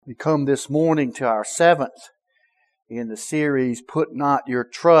We come this morning to our 7th in the series, Put Not Your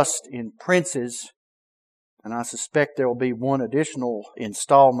Trust in Princes. And I suspect there will be one additional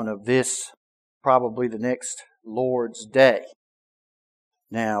installment of this, probably the next Lord's Day.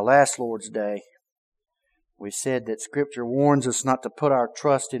 Now, last Lord's Day, we said that Scripture warns us not to put our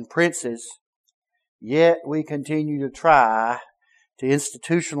trust in princes, yet we continue to try to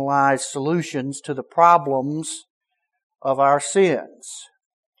institutionalize solutions to the problems of our sins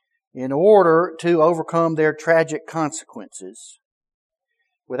in order to overcome their tragic consequences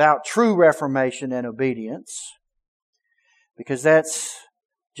without true reformation and obedience, because that's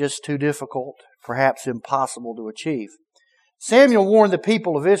just too difficult, perhaps impossible to achieve. Samuel warned the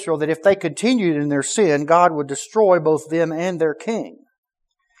people of Israel that if they continued in their sin, God would destroy both them and their king.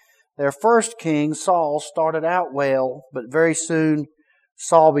 Their first king, Saul, started out well, but very soon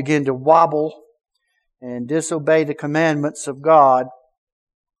Saul began to wobble and disobey the commandments of God.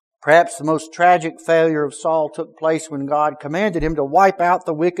 Perhaps the most tragic failure of Saul took place when God commanded him to wipe out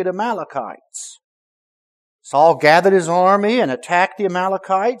the wicked Amalekites. Saul gathered his army and attacked the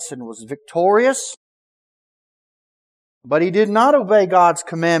Amalekites and was victorious. But he did not obey God's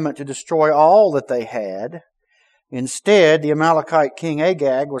commandment to destroy all that they had. Instead, the Amalekite king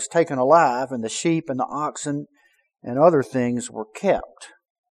Agag was taken alive, and the sheep and the oxen and other things were kept.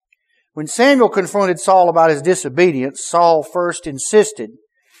 When Samuel confronted Saul about his disobedience, Saul first insisted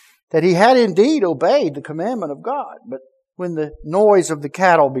that he had indeed obeyed the commandment of God. But when the noise of the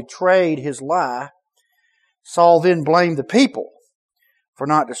cattle betrayed his lie, Saul then blamed the people for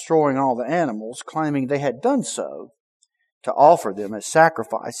not destroying all the animals, claiming they had done so to offer them as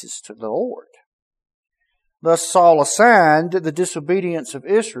sacrifices to the Lord. Thus Saul assigned the disobedience of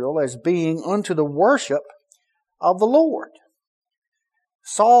Israel as being unto the worship of the Lord.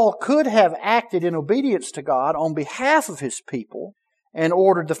 Saul could have acted in obedience to God on behalf of his people and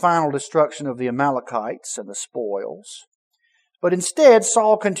ordered the final destruction of the Amalekites and the spoils. But instead,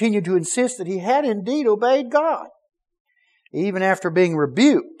 Saul continued to insist that he had indeed obeyed God. Even after being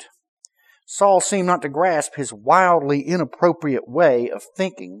rebuked, Saul seemed not to grasp his wildly inappropriate way of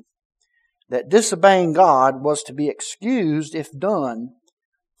thinking that disobeying God was to be excused if done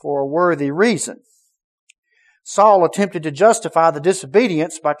for a worthy reason. Saul attempted to justify the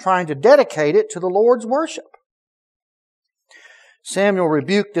disobedience by trying to dedicate it to the Lord's worship. Samuel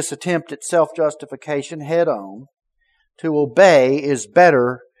rebuked this attempt at self-justification head on. To obey is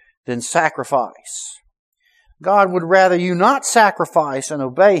better than sacrifice. God would rather you not sacrifice and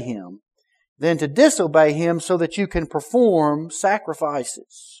obey Him than to disobey Him so that you can perform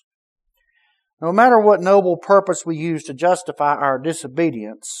sacrifices. No matter what noble purpose we use to justify our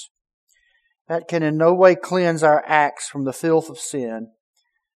disobedience, that can in no way cleanse our acts from the filth of sin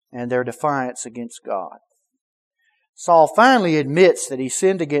and their defiance against God. Saul finally admits that he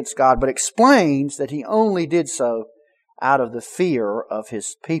sinned against God, but explains that he only did so out of the fear of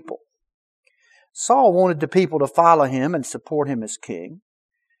his people. Saul wanted the people to follow him and support him as king,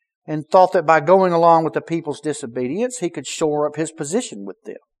 and thought that by going along with the people's disobedience, he could shore up his position with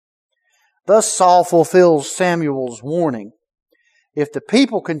them. Thus Saul fulfills Samuel's warning. If the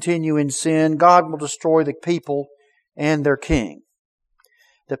people continue in sin, God will destroy the people and their king.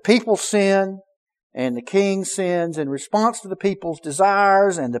 The people sin, and the king sins in response to the people's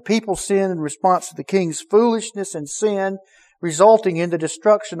desires, and the people sin in response to the king's foolishness and sin, resulting in the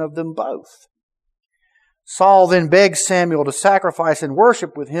destruction of them both. Saul then begs Samuel to sacrifice and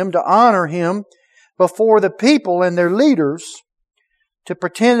worship with him, to honor him before the people and their leaders, to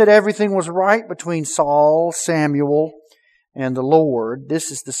pretend that everything was right between Saul, Samuel, and the Lord.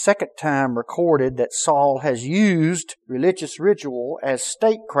 This is the second time recorded that Saul has used religious ritual as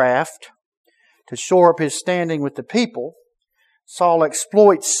statecraft to shore up his standing with the people. Saul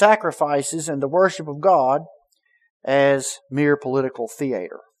exploits sacrifices and the worship of God as mere political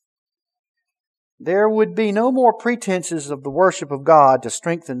theater. There would be no more pretenses of the worship of God to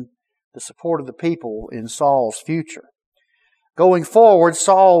strengthen the support of the people in Saul's future. Going forward,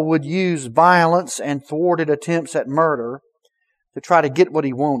 Saul would use violence and thwarted attempts at murder to try to get what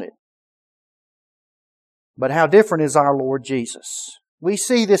he wanted. But how different is our Lord Jesus? We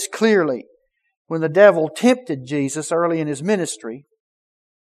see this clearly when the devil tempted Jesus early in His ministry.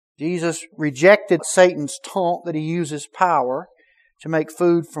 Jesus rejected Satan's taunt that He uses power to make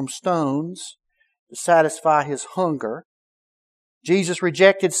food from stones to satisfy His hunger. Jesus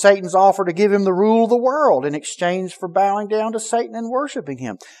rejected Satan's offer to give Him the rule of the world in exchange for bowing down to Satan and worshiping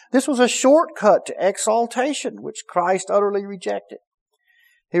Him. This was a shortcut to exaltation, which Christ utterly rejected.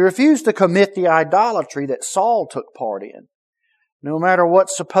 He refused to commit the idolatry that Saul took part in, no matter what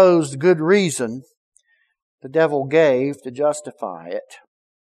supposed good reason the devil gave to justify it.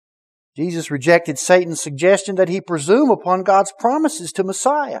 Jesus rejected Satan's suggestion that he presume upon God's promises to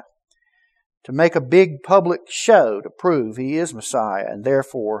Messiah, to make a big public show to prove he is Messiah and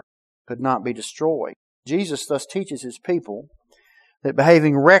therefore could not be destroyed. Jesus thus teaches his people that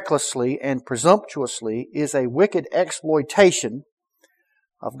behaving recklessly and presumptuously is a wicked exploitation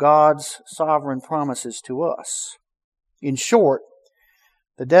of God's sovereign promises to us. In short,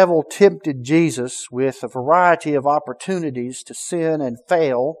 the devil tempted Jesus with a variety of opportunities to sin and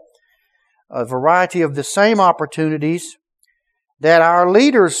fail, a variety of the same opportunities that our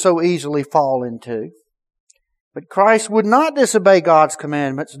leaders so easily fall into. But Christ would not disobey God's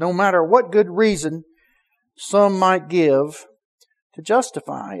commandments, no matter what good reason some might give to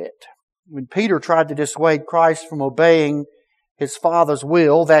justify it. When Peter tried to dissuade Christ from obeying his Father's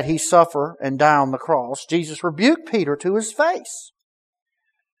will that he suffer and die on the cross, Jesus rebuked Peter to his face.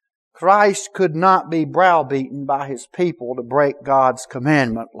 Christ could not be browbeaten by his people to break God's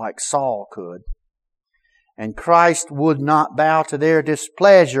commandment like Saul could. And Christ would not bow to their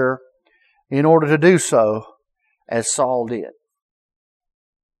displeasure in order to do so as Saul did.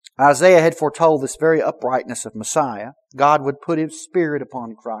 Isaiah had foretold this very uprightness of Messiah. God would put His Spirit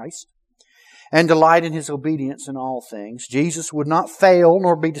upon Christ and delight in His obedience in all things. Jesus would not fail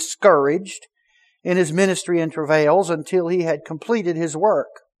nor be discouraged in His ministry and travails until He had completed His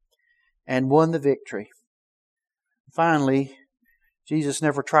work and won the victory. Finally, Jesus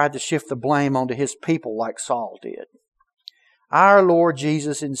never tried to shift the blame onto His people like Saul did. Our Lord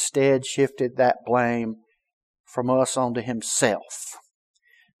Jesus instead shifted that blame from us onto Himself.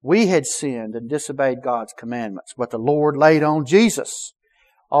 We had sinned and disobeyed God's commandments, but the Lord laid on Jesus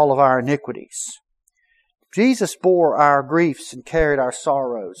all of our iniquities. Jesus bore our griefs and carried our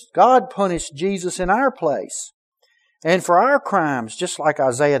sorrows. God punished Jesus in our place and for our crimes, just like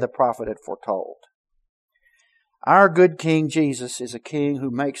Isaiah the prophet had foretold. Our good King Jesus is a King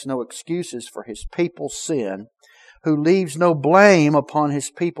who makes no excuses for His people's sin, who leaves no blame upon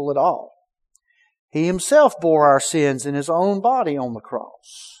His people at all. He Himself bore our sins in His own body on the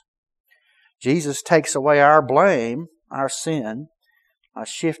cross. Jesus takes away our blame, our sin, by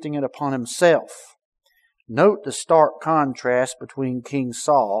shifting it upon Himself. Note the stark contrast between King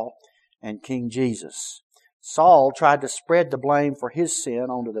Saul and King Jesus. Saul tried to spread the blame for his sin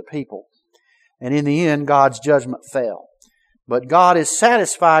onto the people, and in the end, God's judgment fell. But God is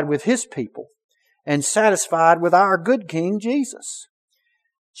satisfied with His people and satisfied with our good King Jesus.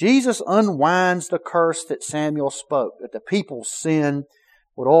 Jesus unwinds the curse that Samuel spoke, that the people's sin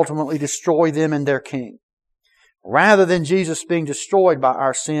would ultimately destroy them and their king. Rather than Jesus being destroyed by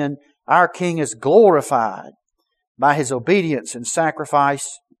our sin, our King is glorified by His obedience and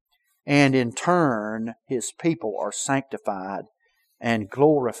sacrifice, and in turn, His people are sanctified and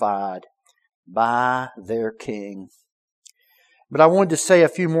glorified by their King. But I wanted to say a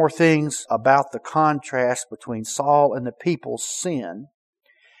few more things about the contrast between Saul and the people's sin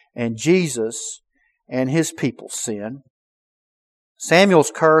and Jesus and His people's sin.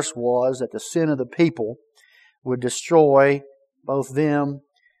 Samuel's curse was that the sin of the people would destroy both them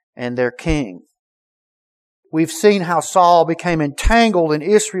and their king. We've seen how Saul became entangled in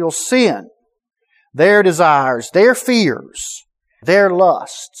Israel's sin, their desires, their fears, their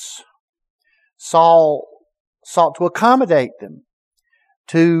lusts. Saul sought to accommodate them,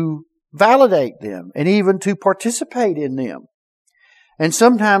 to validate them, and even to participate in them, and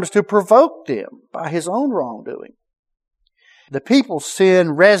sometimes to provoke them by his own wrongdoing. The people's sin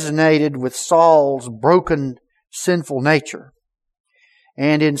resonated with Saul's broken, sinful nature.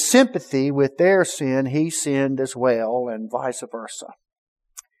 And in sympathy with their sin, he sinned as well, and vice versa.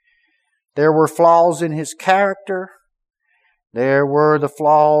 There were flaws in his character. There were the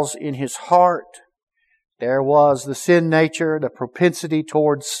flaws in his heart. There was the sin nature, the propensity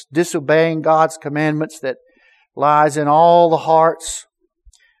towards disobeying God's commandments that lies in all the hearts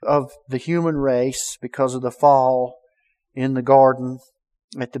of the human race because of the fall in the garden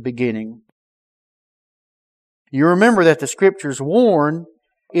at the beginning. You remember that the Scriptures warn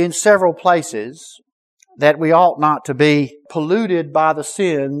in several places that we ought not to be polluted by the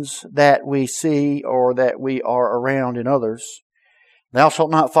sins that we see or that we are around in others. Thou shalt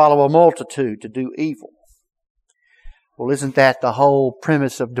not follow a multitude to do evil. Well, isn't that the whole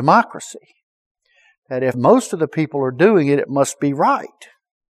premise of democracy? That if most of the people are doing it, it must be right.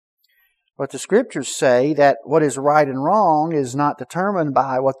 But the Scriptures say that what is right and wrong is not determined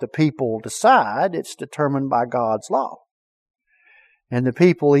by what the people decide. It's determined by God's law. And the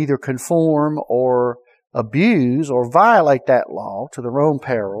people either conform or abuse or violate that law to their own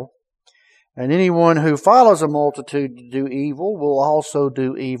peril. And anyone who follows a multitude to do evil will also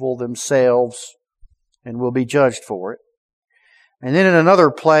do evil themselves and will be judged for it. And then in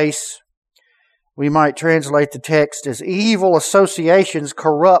another place, We might translate the text as evil associations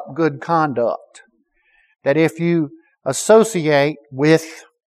corrupt good conduct. That if you associate with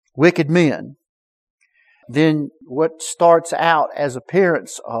wicked men, then what starts out as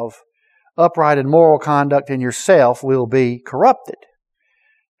appearance of upright and moral conduct in yourself will be corrupted.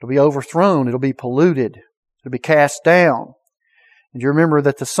 It'll be overthrown. It'll be polluted. It'll be cast down. And you remember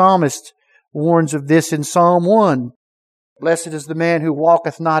that the psalmist warns of this in Psalm 1. Blessed is the man who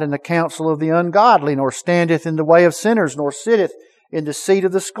walketh not in the counsel of the ungodly, nor standeth in the way of sinners, nor sitteth in the seat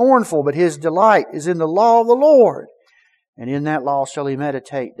of the scornful, but his delight is in the law of the Lord. And in that law shall he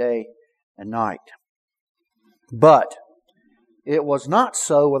meditate day and night. But it was not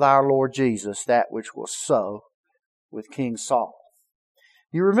so with our Lord Jesus, that which was so with King Saul.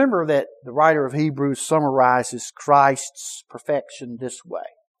 You remember that the writer of Hebrews summarizes Christ's perfection this way,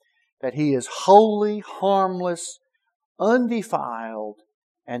 that He is holy, harmless, undefiled,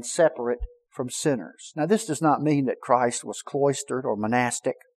 and separate from sinners. Now, this does not mean that Christ was cloistered or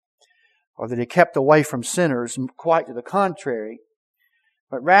monastic, or that He kept away from sinners, quite to the contrary,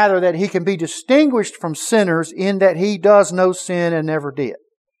 but rather that He can be distinguished from sinners in that He does no sin and never did.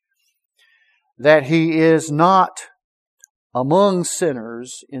 That He is not among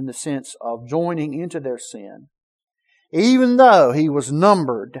sinners in the sense of joining into their sin, even though He was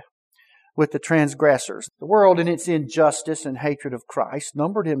numbered with the transgressors. The world in its injustice and hatred of Christ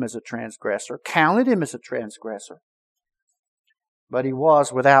numbered Him as a transgressor, counted Him as a transgressor, but He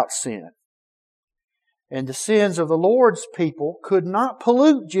was without sin. And the sins of the Lord's people could not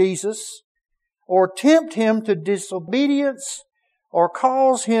pollute Jesus or tempt Him to disobedience or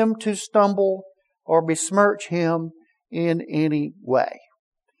cause Him to stumble or besmirch Him in any way.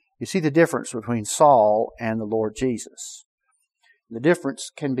 You see the difference between Saul and the Lord Jesus. The difference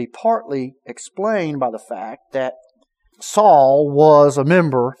can be partly explained by the fact that Saul was a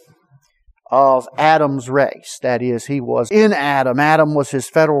member of Adam's race. That is, he was in Adam. Adam was his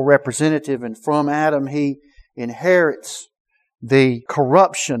federal representative, and from Adam he inherits the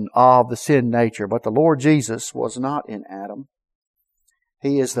corruption of the sin nature. But the Lord Jesus was not in Adam.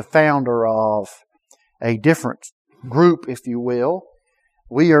 He is the founder of a different group, if you will.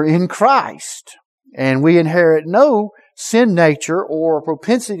 We are in Christ, and we inherit no sin nature or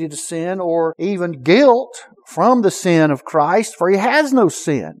propensity to sin or even guilt from the sin of Christ, for He has no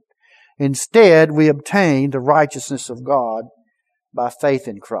sin. Instead, we obtain the righteousness of God by faith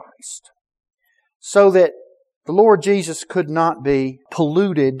in Christ. So that the Lord Jesus could not be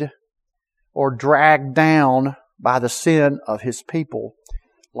polluted or dragged down by the sin of His people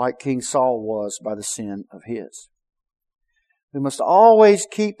like King Saul was by the sin of his. We must always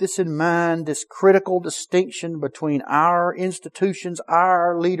keep this in mind, this critical distinction between our institutions,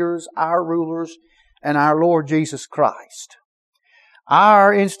 our leaders, our rulers, and our Lord Jesus Christ.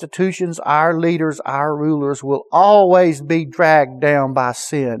 Our institutions, our leaders, our rulers will always be dragged down by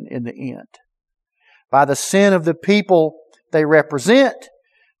sin in the end. By the sin of the people they represent,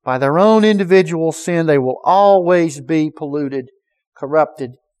 by their own individual sin, they will always be polluted,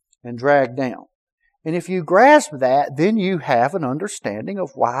 corrupted, and dragged down. And if you grasp that, then you have an understanding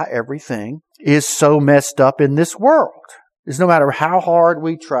of why everything is so messed up in this world. It's no matter how hard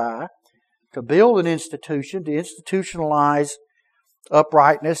we try to build an institution, to institutionalize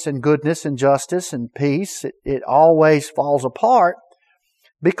uprightness and goodness and justice and peace, it always falls apart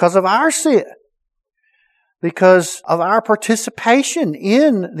because of our sin. Because of our participation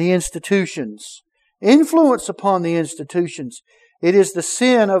in the institutions, influence upon the institutions. It is the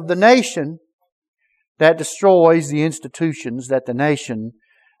sin of the nation that destroys the institutions that the nation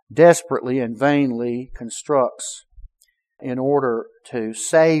desperately and vainly constructs in order to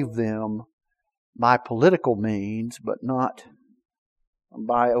save them by political means, but not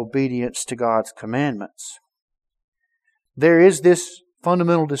by obedience to God's commandments. There is this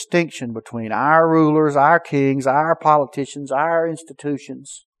fundamental distinction between our rulers, our kings, our politicians, our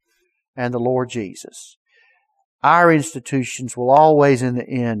institutions, and the Lord Jesus. Our institutions will always in the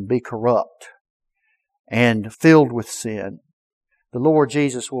end be corrupt and filled with sin. The Lord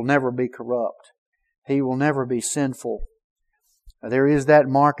Jesus will never be corrupt. He will never be sinful. There is that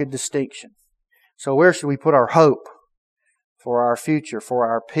marked distinction. So where should we put our hope for our future, for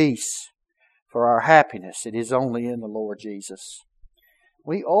our peace, for our happiness? It is only in the Lord Jesus.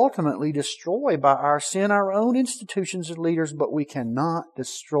 We ultimately destroy by our sin our own institutions and leaders, but we cannot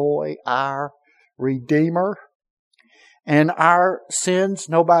destroy our Redeemer. And our sins,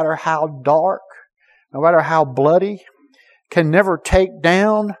 no matter how dark, no matter how bloody, can never take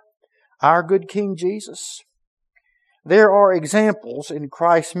down our good King Jesus. There are examples in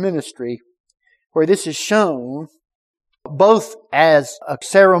Christ's ministry where this is shown both as a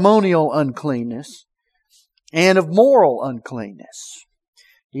ceremonial uncleanness and of moral uncleanness.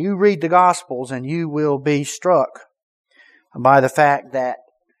 You read the Gospels and you will be struck by the fact that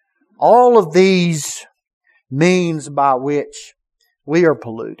all of these means by which we are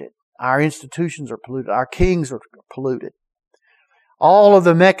polluted, our institutions are polluted, our kings are polluted, all of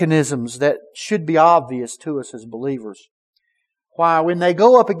the mechanisms that should be obvious to us as believers, why when they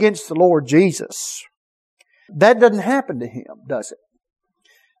go up against the Lord Jesus, that doesn't happen to Him, does it?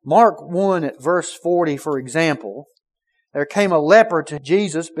 Mark 1 at verse 40, for example, there came a leper to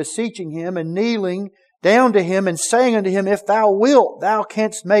Jesus, beseeching Him and kneeling down to Him and saying unto Him, If Thou wilt, Thou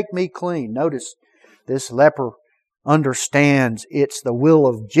canst make me clean. Notice, this leper understands it's the will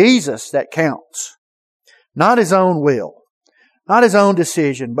of Jesus that counts. Not his own will, not his own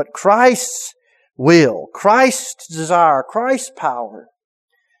decision, but Christ's will, Christ's desire, Christ's power.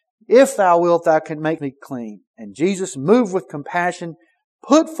 If Thou wilt, Thou can make me clean. And Jesus, moved with compassion,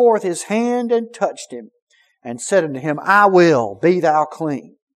 put forth His hand and touched him, and said unto him, I will, be thou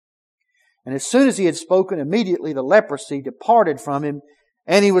clean. And as soon as he had spoken, immediately the leprosy departed from him,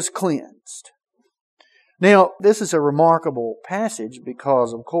 and he was cleansed. Now, this is a remarkable passage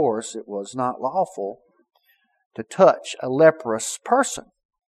because, of course, it was not lawful to touch a leprous person,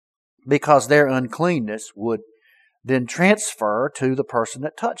 because their uncleanness would then transfer to the person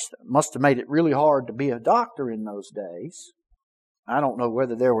that touched them. Must have made it really hard to be a doctor in those days. I don't know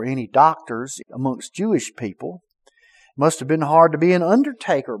whether there were any doctors amongst Jewish people. It must have been hard to be an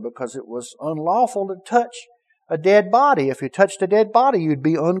undertaker because it was unlawful to touch a dead body. If you touched a dead body, you'd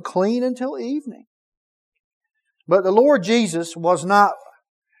be unclean until evening. But the Lord Jesus was not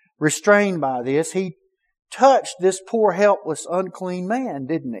restrained by this. He touched this poor, helpless, unclean man,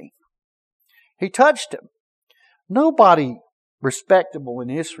 didn't He? He touched him. Nobody respectable in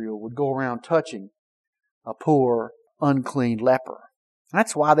Israel would go around touching a poor, unclean leper.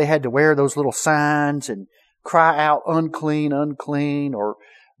 That's why they had to wear those little signs and cry out, unclean, unclean, or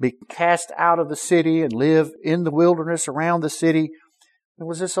be cast out of the city and live in the wilderness around the city. There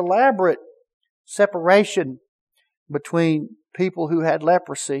was this elaborate separation between people who had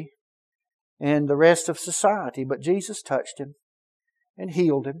leprosy and the rest of society. But Jesus touched him and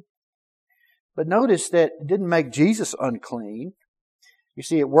healed him. But notice that it didn't make Jesus unclean. You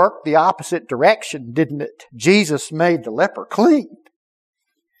see, it worked the opposite direction, didn't it? Jesus made the leper clean.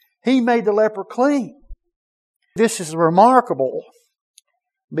 He made the leper clean. This is remarkable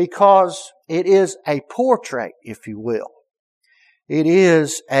because it is a portrait, if you will. It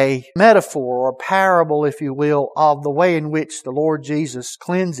is a metaphor or parable, if you will, of the way in which the Lord Jesus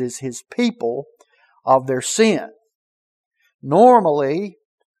cleanses His people of their sin. Normally,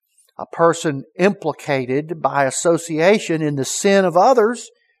 a person implicated by association in the sin of others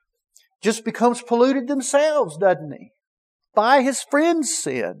just becomes polluted themselves, doesn't he? By his friend's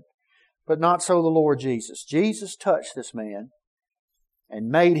sin. But not so the Lord Jesus. Jesus touched this man and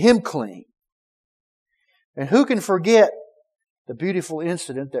made him clean. And who can forget the beautiful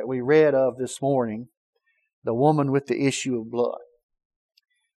incident that we read of this morning, the woman with the issue of blood?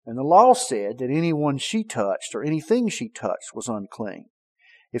 And the law said that anyone she touched or anything she touched was unclean.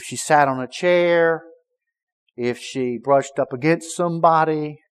 If she sat on a chair, if she brushed up against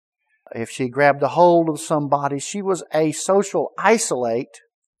somebody, if she grabbed a hold of somebody, she was a social isolate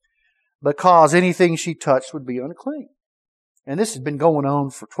because anything she touched would be unclean. And this has been going on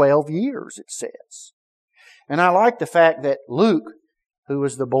for 12 years, it says. And I like the fact that Luke, who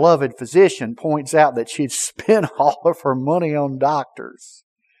is the beloved physician, points out that she'd spent all of her money on doctors.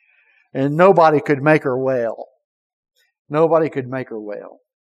 And nobody could make her well. Nobody could make her well.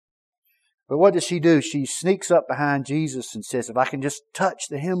 But what does she do? She sneaks up behind Jesus and says, if I can just touch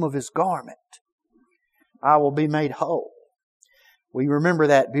the hem of His garment, I will be made whole. We remember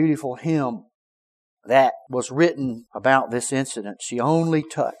that beautiful hymn that was written about this incident. She only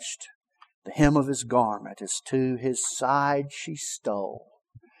touched the hem of His garment, as to His side she stole,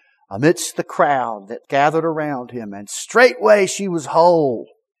 amidst the crowd that gathered around Him, and straightway she was whole.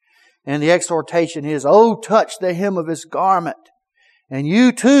 And the exhortation is, oh, touch the hem of His garment, and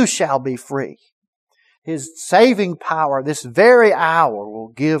you too shall be free. His saving power this very hour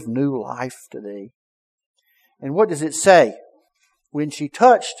will give new life to thee. And what does it say? When she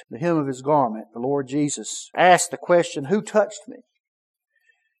touched the hem of His garment, the Lord Jesus asked the question, who touched me?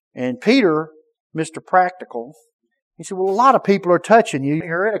 And Peter, Mr. Practical, he said, well, a lot of people are touching you.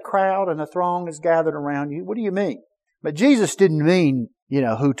 You're in a crowd and a throng is gathered around you. What do you mean? But Jesus didn't mean,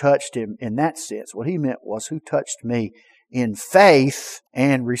 who touched Him in that sense. What He meant was who touched me in faith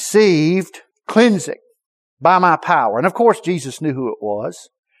and received cleansing by my power. And of course, Jesus knew who it was.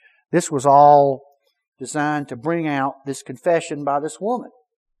 This was all designed to bring out this confession by this woman.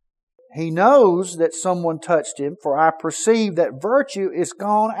 He knows that someone touched him, for I perceive that virtue is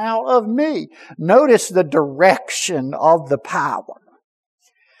gone out of me. Notice the direction of the power.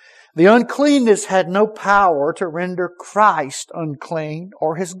 The uncleanness had no power to render Christ unclean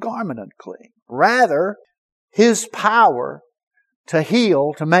or His garment unclean. Rather, His power to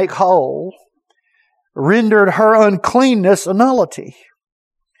heal, to make whole, rendered her uncleanness a nullity.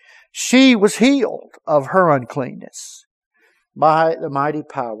 She was healed of her uncleanness by the mighty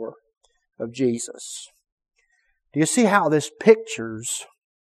power of Jesus. Do you see how this pictures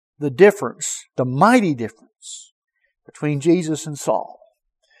the difference, the mighty difference between Jesus and Saul?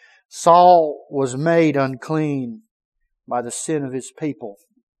 Saul was made unclean by the sin of his people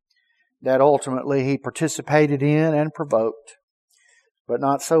that ultimately he participated in and provoked. But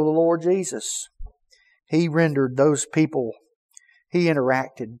not so the Lord Jesus. He rendered those people He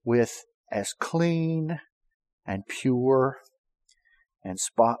interacted with as clean and pure and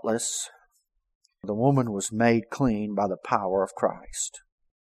spotless. The woman was made clean by the power of Christ.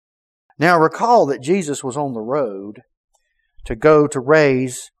 Now recall that Jesus was on the road to go to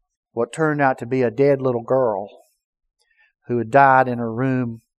raise what turned out to be a dead little girl who had died in her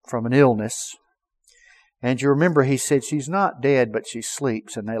room from an illness. And you remember He said, she's not dead, but she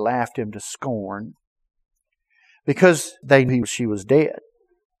sleeps. And they laughed Him to scorn because they knew she was dead.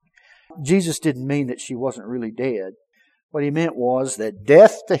 Jesus didn't mean that she wasn't really dead. What He meant was that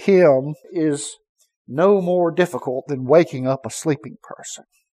death to Him is no more difficult than waking up a sleeping person.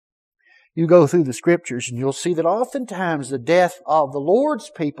 You go through the Scriptures and you'll see that oftentimes the death of the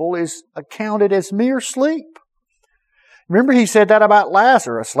Lord's people is accounted as mere sleep. Remember He said that about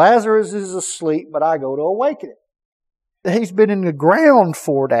Lazarus. Lazarus is asleep, but I go to awaken him. He's been in the ground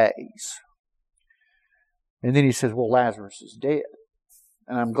 4 days. And then He says, well, Lazarus is dead.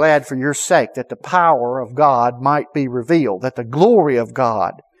 And I'm glad for your sake that the power of God might be revealed, that the glory of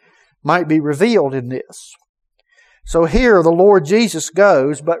God might be revealed in this. So here the Lord Jesus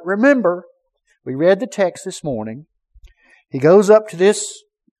goes, but remember, we read the text this morning. He goes up to this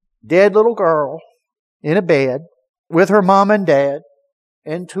dead little girl in a bed with her mom and dad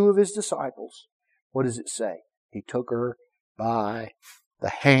and 2 of His disciples. What does it say? He took her by the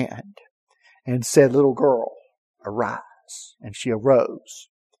hand and said, little girl, arise. And she arose.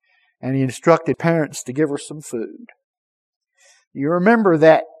 And He instructed parents to give her some food. You remember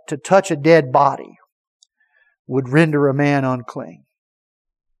that to touch a dead body would render a man unclean.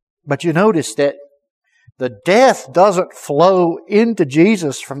 But you notice that the death doesn't flow into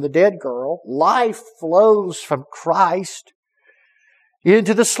Jesus from the dead girl. Life flows from Christ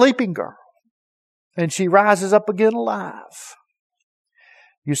into the sleeping girl. And she rises up again alive.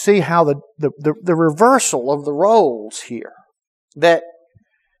 You see how the reversal of the roles here. That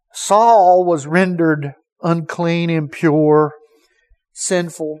Saul was rendered unclean, impure,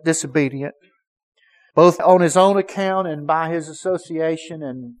 sinful, disobedient, both on his own account and by his association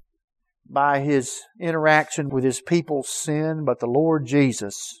and by his interaction with his people's sin. But the Lord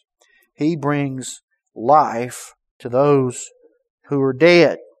Jesus, He brings life to those who are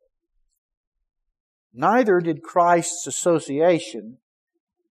dead. Neither did Christ's association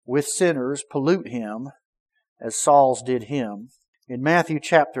with sinners pollute Him as Saul's did Him. In Matthew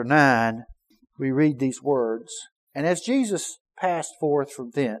chapter 9, we read these words, and as Jesus passed forth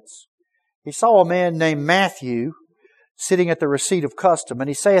from thence, He saw a man named Matthew sitting at the receipt of custom, and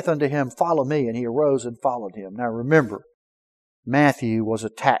He saith unto him, follow me. And he arose and followed Him. Now remember, Matthew was a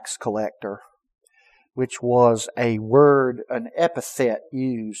tax collector, which was a word, an epithet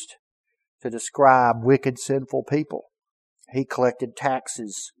used to describe wicked, sinful people. He collected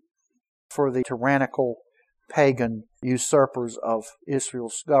taxes for the tyrannical, pagan usurpers of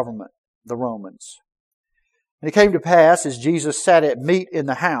Israel's government, the Romans. And it came to pass, as Jesus sat at meat in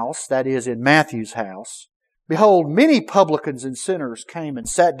the house, that is, in Matthew's house, behold, many publicans and sinners came and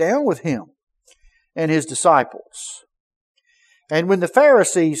sat down with Him and His disciples. And when the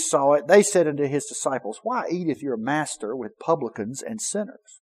Pharisees saw it, they said unto His disciples, why eateth your master with publicans and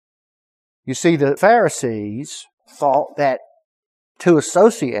sinners? You see, the Pharisees thought that to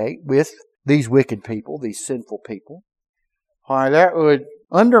associate with these wicked people, these sinful people, why, that would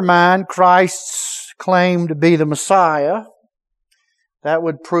undermine Christ's claim to be the Messiah. That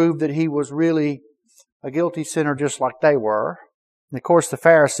would prove that He was really a guilty sinner just like they were. And of course, the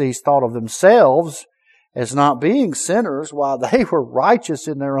Pharisees thought of themselves as not being sinners while they were righteous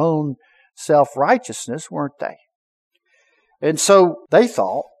in their own self-righteousness, weren't they? And so they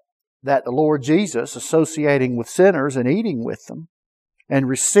thought that the Lord Jesus, associating with sinners and eating with them and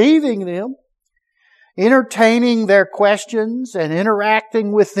receiving them entertaining their questions and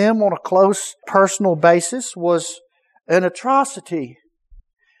interacting with them on a close personal basis was an atrocity.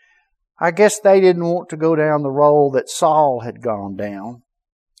 I guess they didn't want to go down the road that Saul had gone down,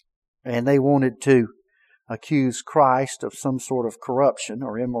 and they wanted to accuse Christ of some sort of corruption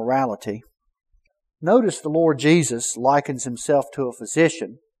or immorality. Notice the Lord Jesus likens Himself to a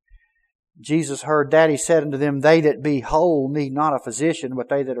physician. Jesus heard that. He said unto them, They that be whole need not a physician, but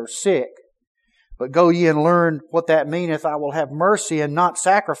they that are sick. But go ye and learn what that meaneth. I will have mercy and not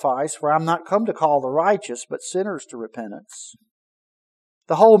sacrifice, for I am not come to call the righteous, but sinners to repentance.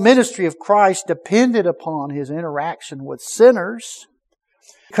 The whole ministry of Christ depended upon His interaction with sinners,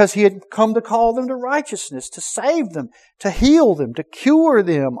 because He had come to call them to righteousness, to save them, to heal them, to cure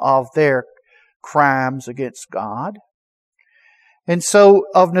them of their crimes against God. And so,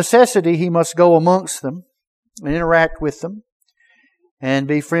 of necessity, He must go amongst them and interact with them and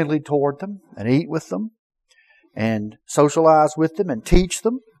be friendly toward them and eat with them and socialize with them and teach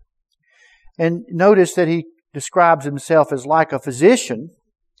them. And notice that He describes Himself as like a physician.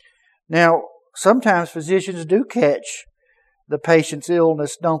 Now, sometimes physicians do catch the patient's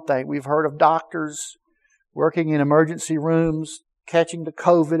illness, don't they? We've heard of doctors working in emergency rooms, catching the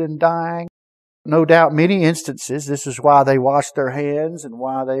COVID and dying. No doubt many instances, this is why they wash their hands and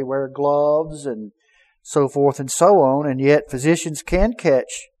why they wear gloves and so forth and so on. And yet physicians can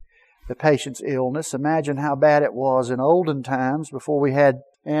catch the patient's illness. Imagine how bad it was in olden times before we had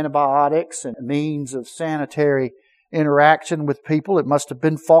antibiotics and means of sanitary interaction with people. It must have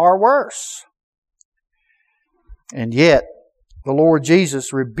been far worse. And yet the Lord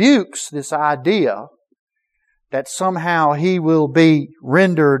Jesus rebukes this idea that somehow He will be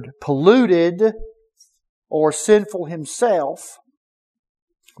rendered polluted or sinful Himself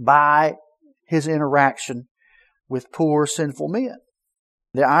by His interaction with poor, sinful men.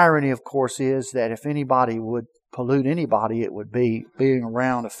 The irony, of course, is that if anybody would pollute anybody, it would be being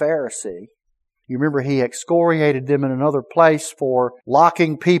around a Pharisee. You remember He excoriated them in another place for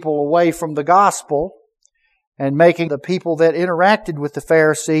locking people away from the gospel and making the people that interacted with the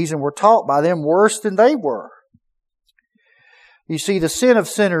Pharisees and were taught by them worse than they were. You see, the sin of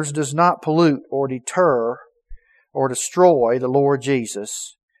sinners does not pollute or deter or destroy the Lord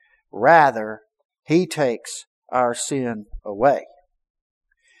Jesus. Rather, He takes our sin away.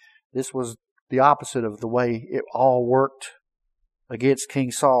 This was the opposite of the way it all worked against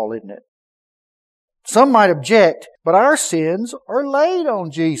King Saul, isn't it? Some might object, but our sins are laid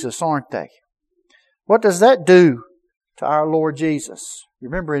on Jesus, aren't they? What does that do to our Lord Jesus?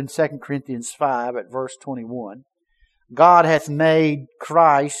 Remember in 2 Corinthians 5 at verse 21, God hath made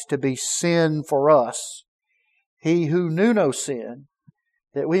Christ to be sin for us, He who knew no sin,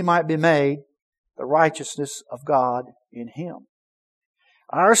 that we might be made the righteousness of God in Him.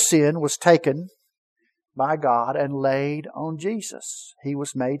 Our sin was taken by God and laid on Jesus. He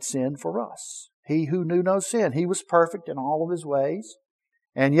was made sin for us. He who knew no sin. He was perfect in all of His ways.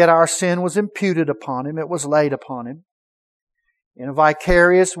 And yet our sin was imputed upon Him. It was laid upon Him. In a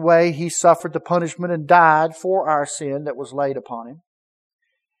vicarious way, He suffered the punishment and died for our sin that was laid upon Him.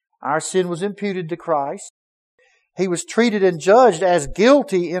 Our sin was imputed to Christ. He was treated and judged as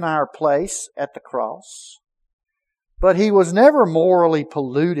guilty in our place at the cross. But He was never morally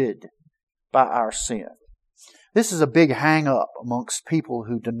polluted by our sin. This is a big hang-up amongst people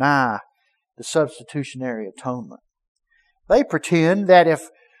who deny the substitutionary atonement. They pretend that if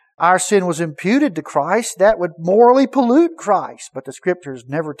our sin was imputed to Christ, that would morally pollute Christ. But the Scriptures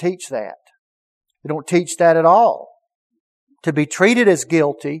never teach that. They don't teach that at all. To be treated as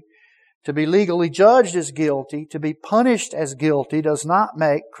guilty, to be legally judged as guilty, to be punished as guilty does not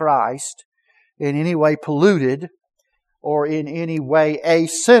make Christ in any way polluted or in any way a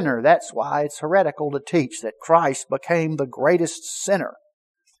sinner. That's why it's heretical to teach that Christ became the greatest sinner.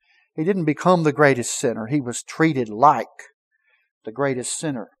 He didn't become the greatest sinner. He was treated like the greatest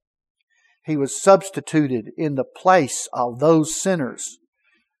sinner. He was substituted in the place of those sinners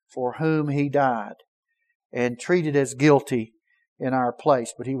for whom He died and treated as guilty in our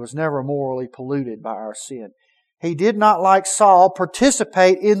place. But He was never morally polluted by our sin. He did not, like Saul,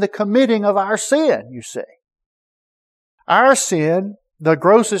 participate in the committing of our sin, you see. Our sin, the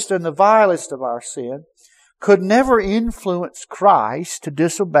grossest and the vilest of our sin, could never influence Christ to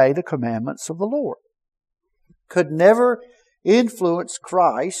disobey the commandments of the Lord. Could never influence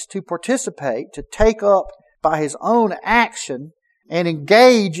Christ to participate, to take up by His own action and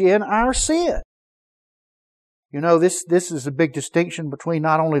engage in our sin. You know, this is a big distinction between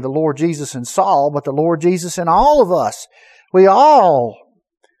not only the Lord Jesus and Saul, but the Lord Jesus and all of us. We all,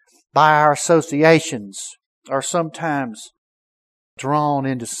 by our associations, are sometimes drawn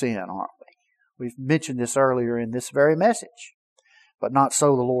into sin, aren't we? We've mentioned this earlier in this very message. But not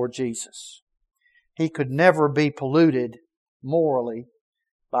so the Lord Jesus. He could never be polluted morally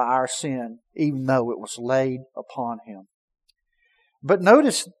by our sin, even though it was laid upon Him. But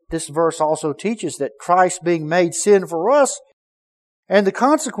notice this verse also teaches that Christ being made sin for us, and the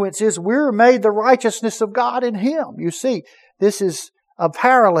consequence is we're made the righteousness of God in Him. You see, this is a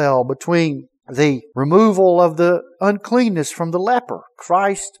parallel between the removal of the uncleanness from the leper.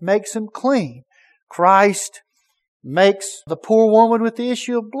 Christ makes him clean. Christ makes the poor woman with the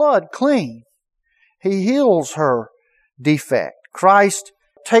issue of blood clean. He heals her defect. Christ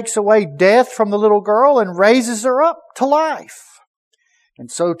takes away death from the little girl and raises her up to life.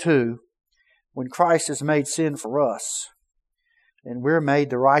 And so too, when Christ has made sin for us, then we're made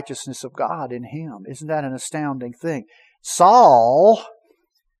the righteousness of God in Him. Isn't that an astounding thing? Saul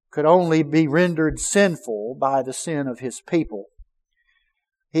could only be rendered sinful by the sin of his people.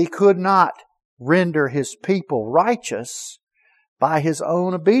 He could not render his people righteous by his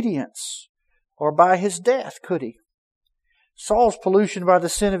own obedience or by his death, could he? Saul's pollution by the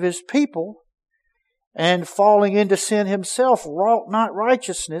sin of his people and falling into sin himself wrought not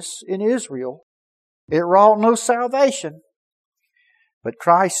righteousness in Israel. It wrought no salvation. But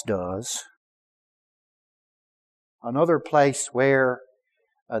Christ does. Another place where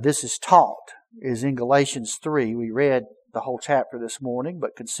this is taught is in Galatians 3. We read the whole chapter this morning,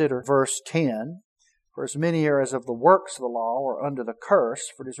 but consider verse 10. For as many are as of the works of the law are under the curse,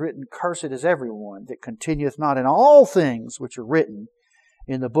 for it is written, Cursed is everyone that continueth not in all things which are written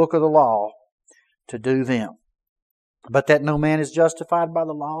in the book of the law to do them. But that no man is justified by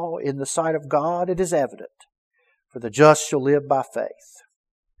the law in the sight of God, it is evident. For the just shall live by faith.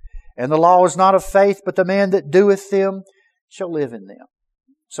 And the law is not of faith, but the man that doeth them shall live in them.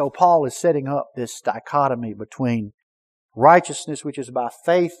 So Paul is setting up this dichotomy between righteousness which is by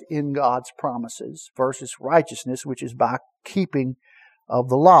faith in God's promises versus righteousness which is by keeping of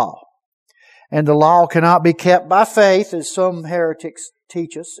the law. And the law cannot be kept by faith, as some heretics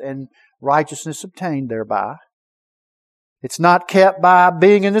teach us, and righteousness obtained thereby. It's not kept by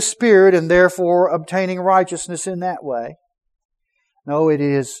being in the Spirit and therefore obtaining righteousness in that way. No, it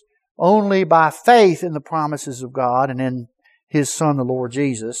is only by faith in the promises of God and in His Son, the Lord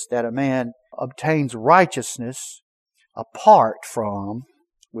Jesus, that a man obtains righteousness apart from,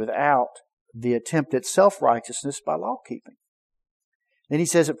 without the attempt at self-righteousness by law-keeping. Then he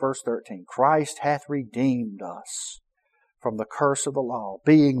says at verse 13, Christ hath redeemed us from the curse of the law,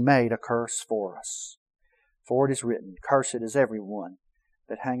 being made a curse for us. For it is written, Cursed is everyone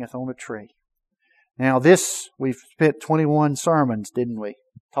that hangeth on a tree. Now this, we've spent 21 sermons, didn't we?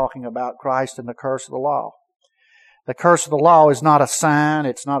 Talking about Christ and the curse of the law. The curse of the law is not a sign,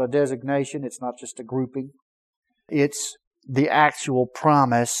 it's not a designation, it's not just a grouping. It's the actual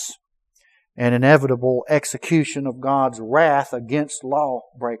promise and inevitable execution of God's wrath against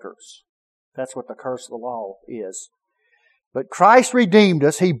lawbreakers. That's what the curse of the law is. But Christ redeemed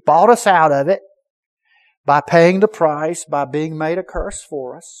us. He bought us out of it by paying the price, by being made a curse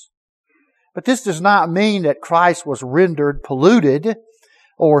for us. But this does not mean that Christ was rendered polluted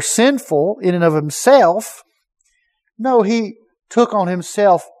or sinful in and of Himself. No, He took on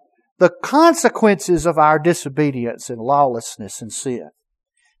Himself the consequences of our disobedience and lawlessness and sin.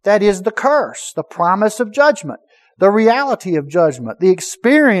 That is the curse, the promise of judgment, the reality of judgment, the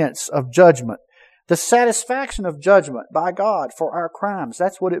experience of judgment, the satisfaction of judgment by God for our crimes.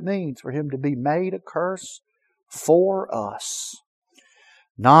 That's what it means for Him to be made a curse for us.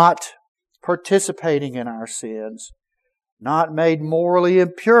 Not participating in our sins, not made morally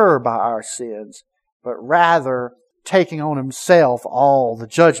impure by our sins, but rather taking on Himself all the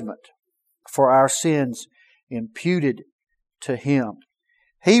judgment for our sins imputed to Him.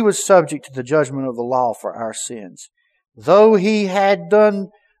 He was subject to the judgment of the law for our sins, though He had done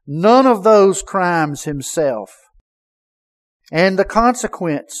none of those crimes Himself. And the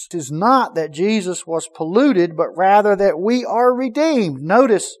consequence is not that Jesus was polluted, but rather that we are redeemed.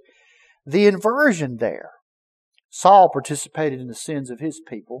 Notice the inversion there. Saul participated in the sins of his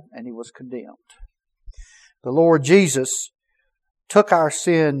people, and he was condemned. The Lord Jesus took our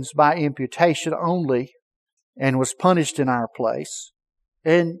sins by imputation only and was punished in our place.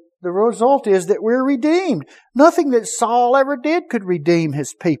 And the result is that we're redeemed. Nothing that Saul ever did could redeem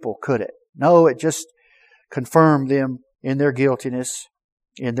his people, could it? No, it just confirmed them in their guiltiness,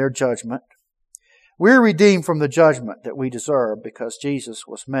 in their judgment. We're redeemed from the judgment that we deserve because Jesus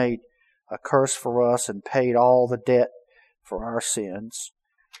was made a curse for us and paid all the debt for our sins.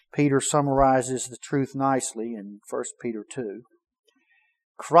 Peter summarizes the truth nicely in 1 Peter 2.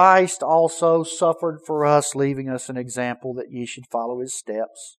 Christ also suffered for us, leaving us an example that ye should follow His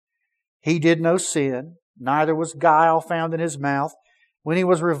steps. He did no sin, neither was guile found in His mouth. When He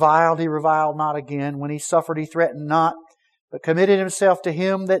was reviled, He reviled not again. When He suffered, He threatened not, but committed Himself to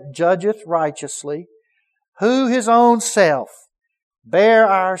Him that judgeth righteously, who His own self bare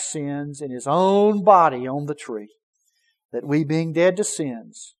our sins in His own body on the tree, that we, being dead to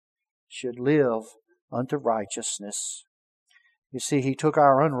sins, should live unto righteousness. You see, He took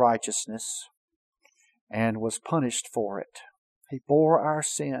our unrighteousness and was punished for it. He bore our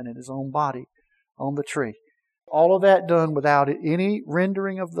sin in His own body on the tree. All of that done without any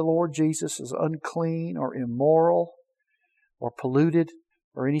rendering of the Lord Jesus as unclean or immoral or polluted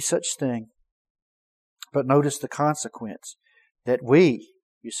or any such thing. But notice the consequence, that we,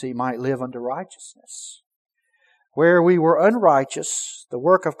 you see, might live unto righteousness. Where we were unrighteous, the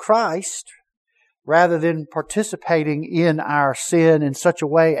work of Christ, rather than participating in our sin in such a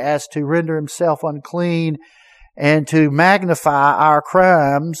way as to render Himself unclean and to magnify our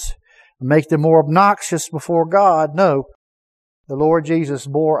crimes, make them more obnoxious before God. No, the Lord Jesus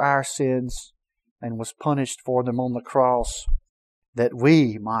bore our sins and was punished for them on the cross, that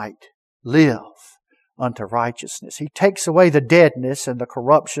we might live unto righteousness. He takes away the deadness and the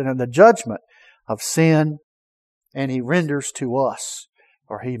corruption and the judgment of sin, and He renders to us,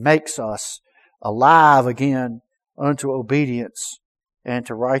 or He makes us alive again unto obedience and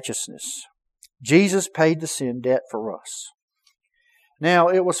to righteousness. Jesus paid the sin debt for us. Now,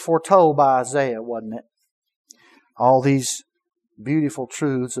 it was foretold by Isaiah, wasn't it? All these beautiful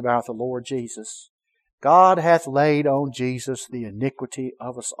truths about the Lord Jesus. God hath laid on Jesus the iniquity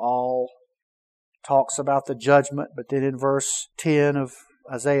of us all. Talks about the judgment, but then in verse 10 of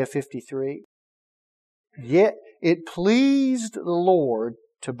Isaiah 53, yet it pleased the Lord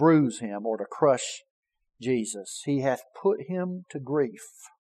to bruise Him, or to crush Jesus. He hath put Him to grief.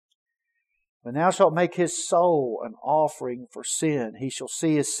 When thou shalt make His soul an offering for sin, He shall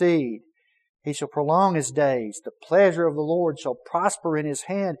see His seed. He shall prolong His days. The pleasure of the Lord shall prosper in His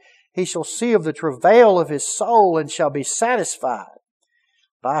hand. He shall see of the travail of His soul, and shall be satisfied.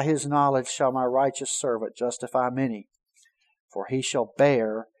 By His knowledge shall my righteous servant justify many, for he shall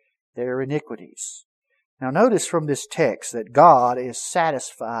bear their iniquities. Now notice from this text that God is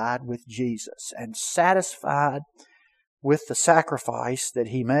satisfied with Jesus, and satisfied with the sacrifice that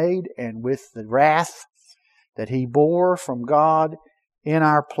He made, and with the wrath that He bore from God in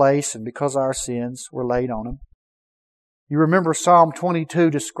our place, and because our sins were laid on Him. You remember Psalm 22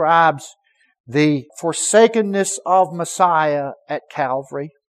 describes the forsakenness of Messiah at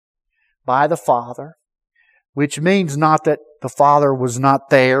Calvary by the Father, which means not that the Father was not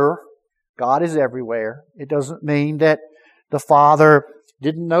there. God is everywhere. It doesn't mean that the Father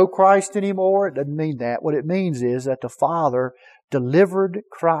didn't know Christ anymore. It doesn't mean that. What it means is that the Father delivered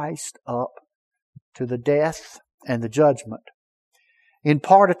Christ up to the death and the judgment, in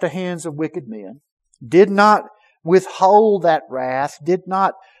part at the hands of wicked men, did not withhold that wrath, did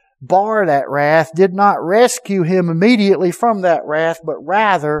not bar that wrath, did not rescue Him immediately from that wrath, but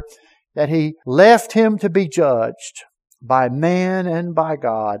rather that He left Him to be judged by man and by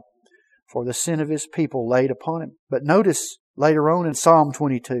God for the sin of His people laid upon Him. But notice later on in Psalm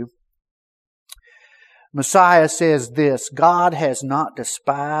 22, Messiah says this, God has not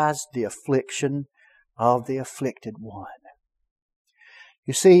despised the affliction of the afflicted one.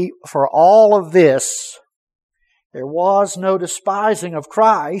 You see, for all of this, there was no despising of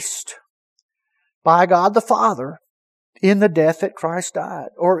Christ by God the Father in the death that Christ died,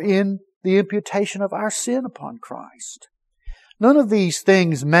 or in the imputation of our sin upon Christ. None of these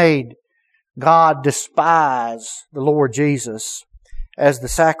things made God despise the Lord Jesus as the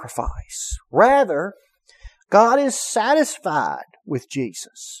sacrifice. Rather, God is satisfied with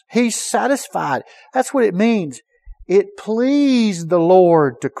Jesus. He's satisfied. That's what it means. It pleased the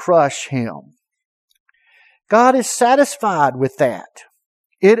Lord to crush Him. God is satisfied with that.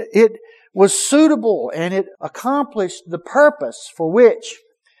 It was suitable, and it accomplished the purpose for which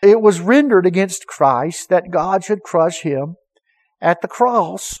it was rendered against Christ, that God should crush Him at the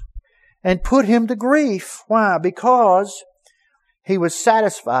cross and put Him to grief. Why? Because He was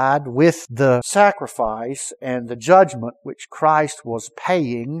satisfied with the sacrifice and the judgment which Christ was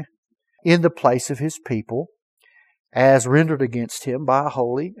paying in the place of His people, as rendered against Him by a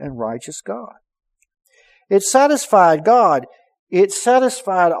holy and righteous God. It satisfied God. It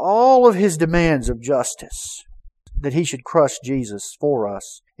satisfied all of His demands of justice, that He should crush Jesus for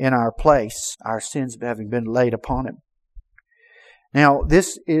us in our place, our sins having been laid upon Him. Now,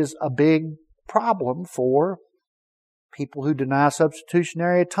 this is a big problem for people who deny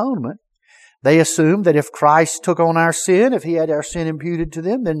substitutionary atonement. They assume that if Christ took on our sin, if He had our sin imputed to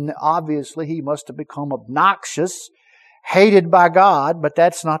them, then obviously He must have become obnoxious hated by God, but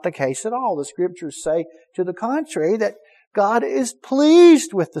that's not the case at all. The Scriptures say to the contrary, that God is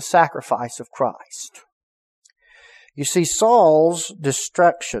pleased with the sacrifice of Christ. You see, Saul's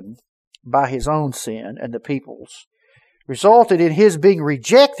destruction by his own sin and the people's resulted in his being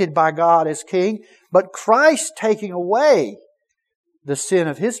rejected by God as king, but Christ taking away the sin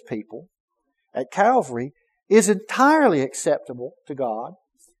of his people at Calvary is entirely acceptable to God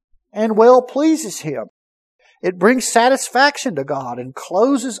and well pleases Him. It brings satisfaction to God and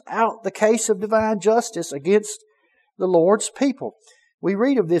closes out the case of divine justice against the Lord's people. We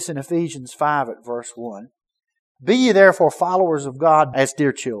read of this in Ephesians 5 at verse 1. Be ye therefore followers of God as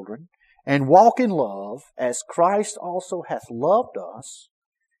dear children, and walk in love, as Christ also hath loved us,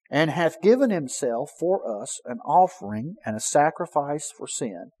 and hath given Himself for us an offering and a sacrifice for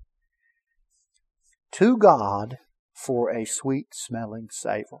sin, to God for a sweet-smelling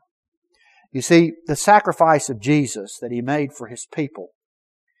savor. You see, the sacrifice of Jesus that He made for His people,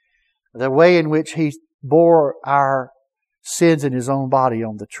 the way in which He bore our sins in His own body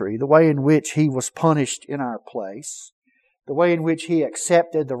on the tree, the way in which He was punished in our place, the way in which He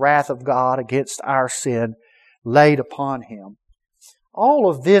accepted the wrath of God against our sin laid upon Him. All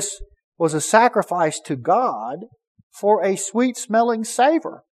of this was a sacrifice to God for a sweet-smelling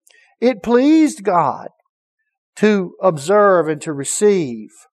savor. It pleased God to observe and to receive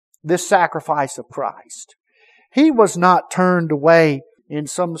this sacrifice of Christ. He was not turned away in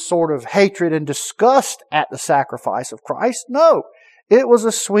some sort of hatred and disgust at the sacrifice of Christ. No, it was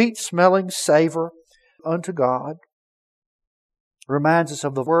a sweet-smelling savor unto God. Reminds us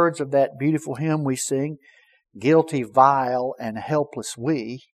of the words of that beautiful hymn we sing, guilty, vile, and helpless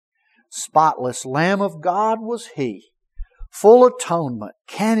we, spotless Lamb of God was He, full atonement,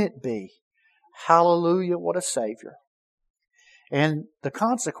 can it be? Hallelujah, what a Savior. And the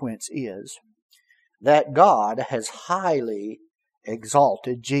consequence is that God has highly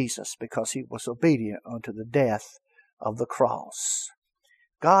exalted Jesus because He was obedient unto the death of the cross.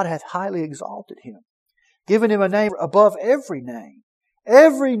 God hath highly exalted Him, given Him a name above every name.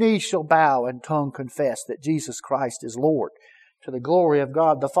 Every knee shall bow and tongue confess that Jesus Christ is Lord, to the glory of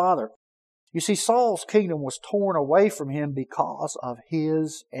God the Father. You see, Saul's kingdom was torn away from him because of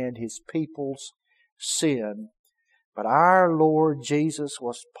his and his people's sin. But our Lord Jesus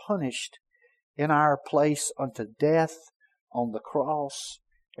was punished in our place unto death on the cross,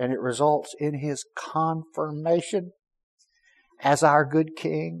 and it results in His confirmation as our good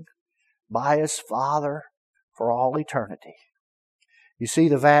King by His Father for all eternity. You see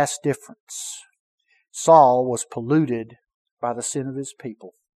the vast difference. Saul was polluted by the sin of his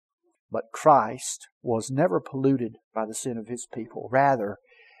people, but Christ was never polluted by the sin of His people. Rather,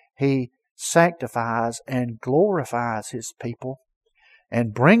 He sanctifies and glorifies His people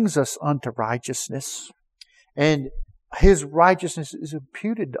and brings us unto righteousness. And His righteousness is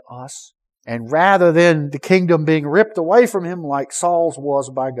imputed to us. And rather than the kingdom being ripped away from Him like Saul's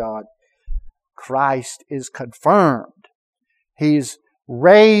was by God, Christ is confirmed. He's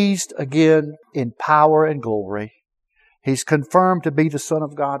raised again in power and glory. He's confirmed to be the Son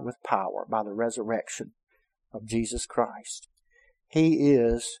of God with power by the resurrection of Jesus Christ. He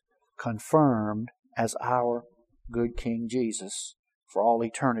is confirmed as our good King Jesus for all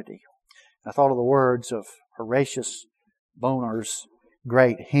eternity. I thought of the words of Horatius Boner's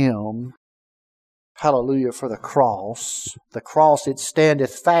great hymn, Hallelujah for the cross. The cross it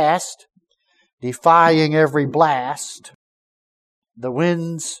standeth fast, defying every blast. The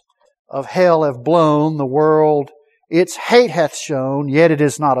winds of hell have blown, the world its hate hath shown, yet it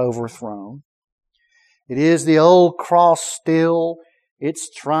is not overthrown. It is the old cross still, its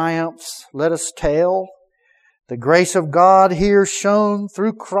triumphs let us tell. The grace of God here shown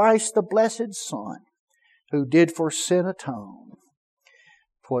through Christ the blessed Son, who did for sin atone.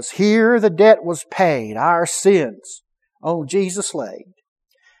 'Twas here the debt was paid, our sins on Jesus laid.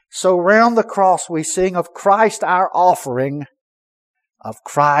 So round the cross we sing of Christ our offering, of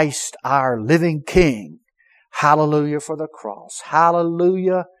Christ our living King. Hallelujah for the cross.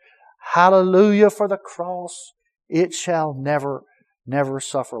 Hallelujah, hallelujah for the cross. It shall never, never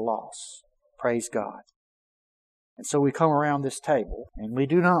suffer loss. Praise God. And so we come around this table and we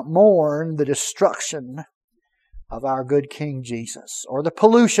do not mourn the destruction of our good King Jesus, or the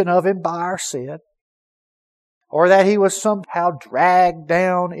pollution of Him by our sin, or that He was somehow dragged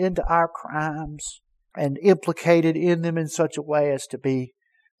down into our crimes and implicated in them in such a way as to be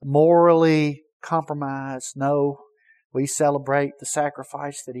morally compromised. No, we celebrate the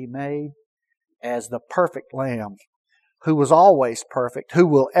sacrifice that He made as the perfect Lamb, who was always perfect, who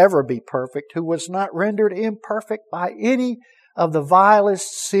will ever be perfect, who was not rendered imperfect by any of the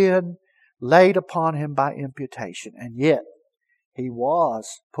vilest sin laid upon Him by imputation. And yet He was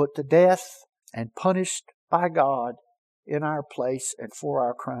put to death and punished by God in our place and for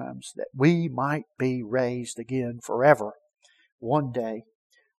our crimes, that we might be raised again forever, one day,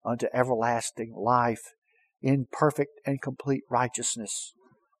 unto everlasting life in perfect and complete righteousness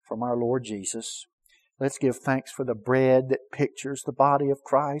from our Lord Jesus. Let's give thanks for the bread that pictures the body of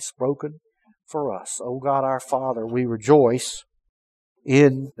Christ broken for us. O God our Father, we rejoice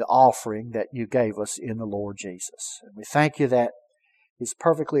in the offering that You gave us in the Lord Jesus. And we thank You that it's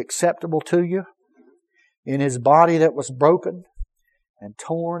perfectly acceptable to You in His body that was broken and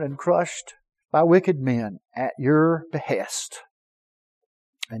torn and crushed by wicked men at Your behest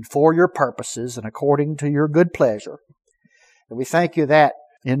and for Your purposes and according to Your good pleasure. And we thank You that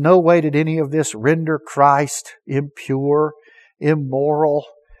in no way did any of this render Christ impure, immoral,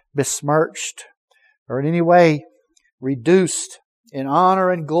 besmirched, or in any way reduced in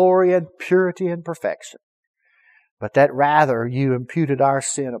honor and glory and purity and perfection, but that rather You imputed our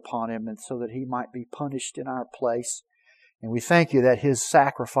sin upon Him, and so that He might be punished in our place. And we thank You that His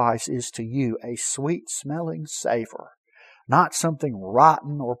sacrifice is to You a sweet-smelling savor, not something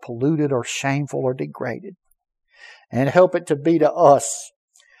rotten or polluted or shameful or degraded. And help it to be to us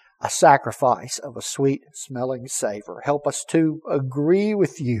a sacrifice of a sweet-smelling savor. Help us to agree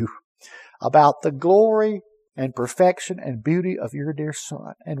with You about the glory and perfection and beauty of Your dear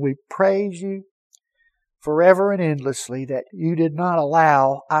Son. And we praise You forever and endlessly that You did not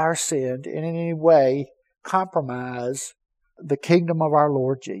allow our sin to in any way compromise the kingdom of our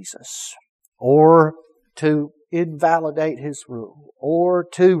Lord Jesus, or to invalidate His rule, or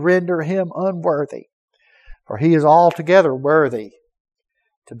to render Him unworthy. For He is altogether worthy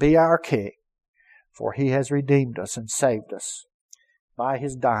to be our King, for He has redeemed us and saved us by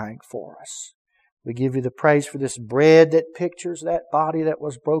His dying for us. We give You the praise for this bread that pictures that body that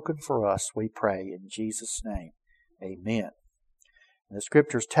was broken for us, we pray in Jesus' name. Amen. And the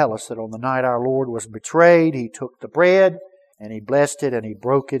Scriptures tell us that on the night our Lord was betrayed, He took the bread and He blessed it and He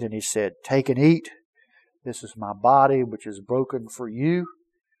broke it and He said, "Take and eat. This is My body which is broken for you.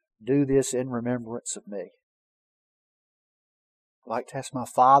 Do this in remembrance of Me." I'd like to ask my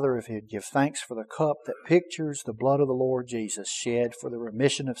Father if He'd give thanks for the cup that pictures the blood of the Lord Jesus shed for the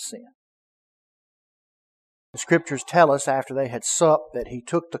remission of sin. The Scriptures tell us after they had supped that He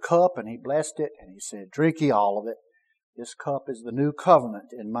took the cup and He blessed it and He said, "Drink ye all of it. This cup is the new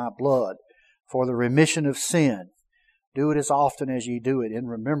covenant in My blood for the remission of sin. Do it as often as ye do it in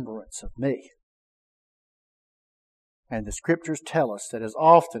remembrance of Me." And the Scriptures tell us that as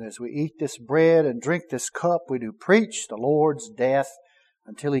often as we eat this bread and drink this cup, we do preach the Lord's death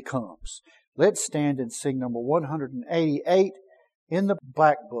until He comes. Let's stand and sing number 188 in the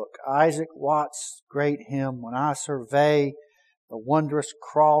Black Book. Isaac Watts' great hymn, "When I survey the wondrous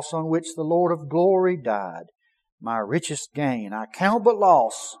cross on which the Lord of glory died, my richest gain I count but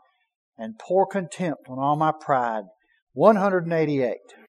loss, and pour contempt on all my pride." 188.